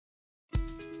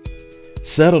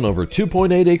Set on over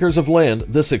 2.8 acres of land,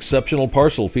 this exceptional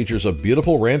parcel features a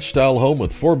beautiful ranch-style home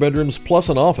with 4 bedrooms plus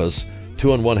an office, 2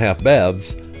 1/2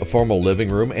 baths, a formal living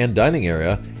room and dining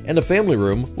area, and a family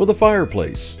room with a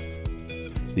fireplace.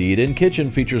 The eat-in kitchen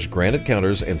features granite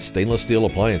counters and stainless steel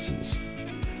appliances.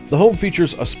 The home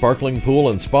features a sparkling pool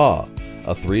and spa,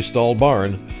 a 3-stall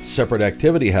barn, separate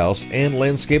activity house, and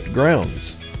landscaped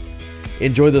grounds.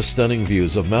 Enjoy the stunning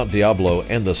views of Mount Diablo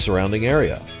and the surrounding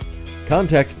area.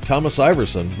 Contact Thomas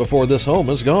Ivarson before this home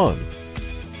is gone.